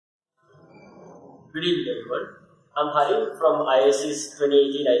Good evening everyone. I'm Hari from IISc's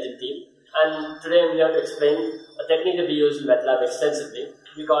 2018 iGEM team, and today I'm here to explain a technique that we use in wet lab extensively.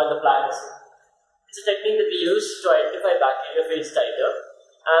 We call it the Plaque Assay. It's a technique that we use to identify bacteriophage titer,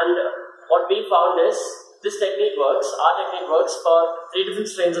 and what we found is this technique works. Our technique works for 3 different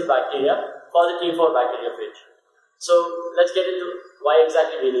strains of bacteria for the T4 bacteriophage. So let's get into why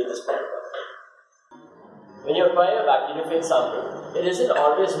exactly we need this protocol. When you acquire a bacteriophage sample, it isn't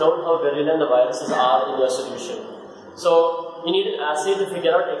always known how virulent the viruses are in your solution. So you need an assay to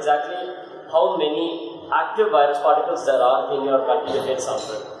figure out exactly how many active virus particles there are in your bacteriophage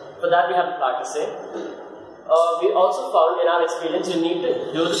sample. For that we have the Plaque Assay. We also found in our experience you need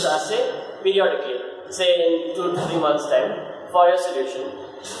to do this assay periodically, say in 2 to 3 months time for your solution,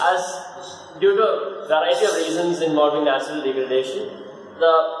 as due to a variety of reasons involving natural degradation,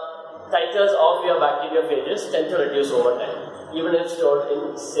 the titers of your bacteriophages tend to reduce over time, even if stored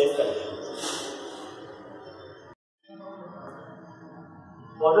in safe conditions.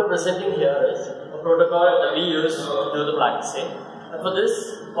 What we're presenting here is a protocol that we use to do the Plaque Assay. And for this,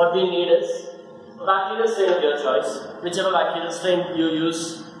 what we need is a bacterial strain of your choice. Whichever bacterial strain you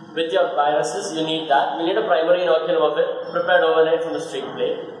use with your viruses, you need that. You need a primary inoculum of it, prepared overnight from the streak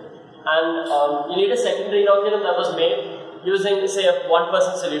plate. And you need a secondary inoculum that was made using, say, a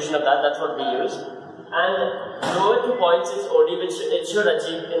 1% solution of that. That's what we use. And lower to 0.6 OD, which it should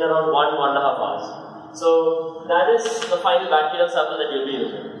achieve in around 1–1.5 hours. So that is the final bacterial sample that you'll be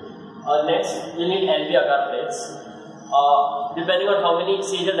using. Next, you need LB agar plates. Depending on how many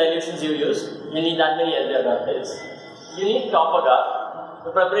serial dilutions you use, you need that many LB agar plates. You need top agar.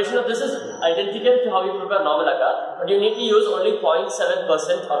 The preparation of this is identical to how you prepare normal agar, but you need to use only 0.7%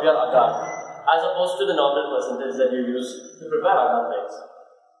 of your agar, as opposed to the normal percentage that you use to prepare agar plates.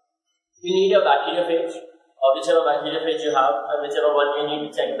 You need your bacteriophage, or whichever bacteriophage you have, and whichever one you need to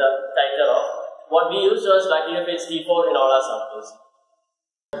check the titer of. What we use was bacteriophage T4 in all our samples.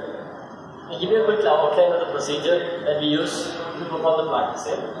 I'll give you a quick outline of the procedure that we use to perform the Plaque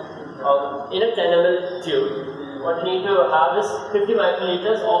Assay. In a 10 ml tube, what you need to have is 50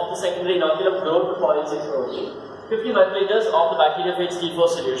 microliters of the secondary inoculum grown to 0.6 OD, 50 microliters of the bacteriophage T4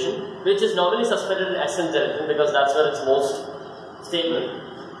 solution, which is normally suspended in essence gelatin because that's where it's most stable.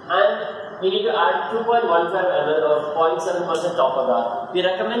 And we need to add 2.15 ml of 0.7% top agar. We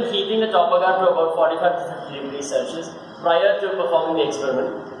recommend heating the top agar to about 45 to 50 degrees Celsius prior to performing the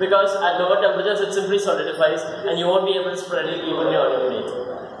experiment, because at lower temperatures it simply solidifies and you won't be able to spread it evenly on your plate.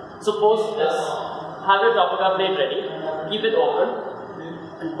 So post this, have your top agar plate ready, keep it open,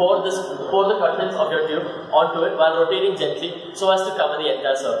 and pour the contents of your tube onto it while rotating gently so as to cover the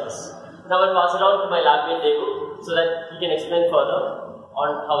entire surface. Now I'll pass it on to my lab mate Devu so that he can explain further on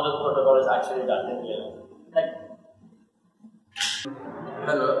how the protocol is actually done in here. Thank you.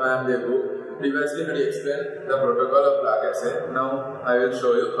 Hello, I am Devu. Previously Hari explained the protocol of Plaque Assay. Now I will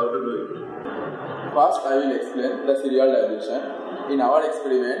show you how to do it. First I will explain the serial dilution. In our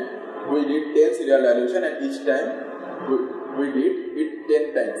experiment, we did 10 serial dilution, and each time we did it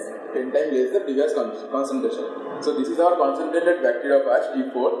 10 times. 10 times less the previous concentration. So this is our concentrated bacteriophage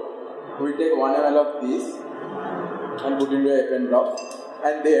T4. We take 1 ml of this and put into a FN drop,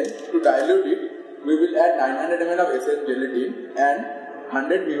 and then to dilute it, we will add 900 ml of essence gelatin and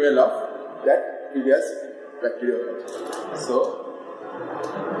 100 ml of that previous bacteriophage. So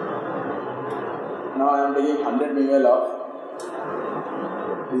now I am taking 100 ml of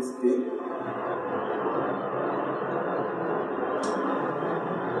this thing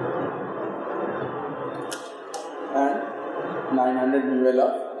and 900 ml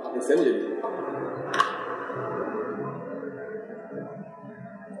of essence gelatin.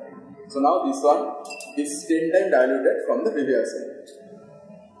 So now this one is 10 times diluted from the previous one.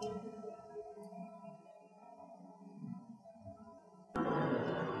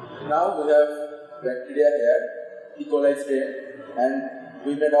 Now we have bacteria here, E. coli strain, and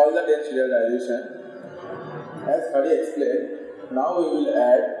we made all the 10 serial dilution. As Hari explained, now we will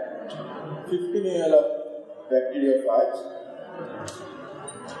add 50 ml of bacteriophage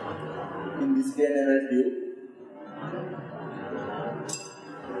in this 10 ml tube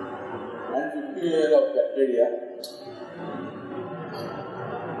and 50 ml of bacteria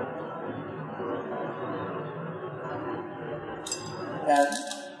and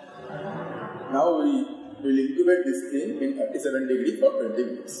now we will incubate this thing in 37 degrees for 20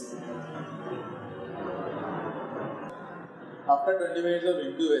 minutes. After 20 minutes of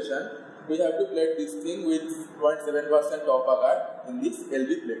incubation, we have to plate this thing with 0.7% top agar in this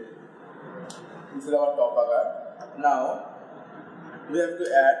LB plate. This is our top agar. Now we have to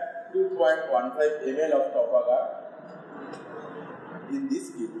add 2.15 ml of top agar in this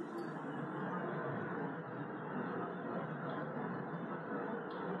cube.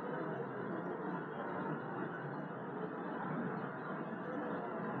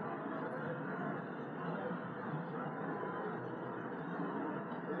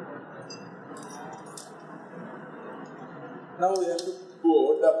 Now we have to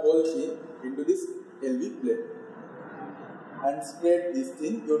pour the whole thing into this LV plate and spread this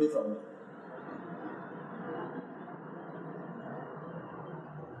thing uniformly.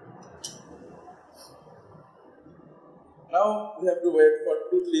 Now we have to wait for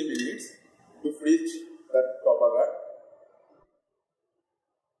 2-3 minutes to freeze that copper guard.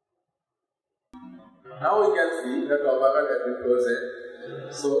 Now we can see the copper guard has been frozen.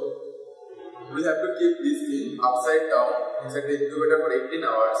 So we have to keep this thing upside down inside the incubator for 18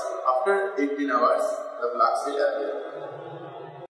 hours. After 18 hours, the plaques will appear.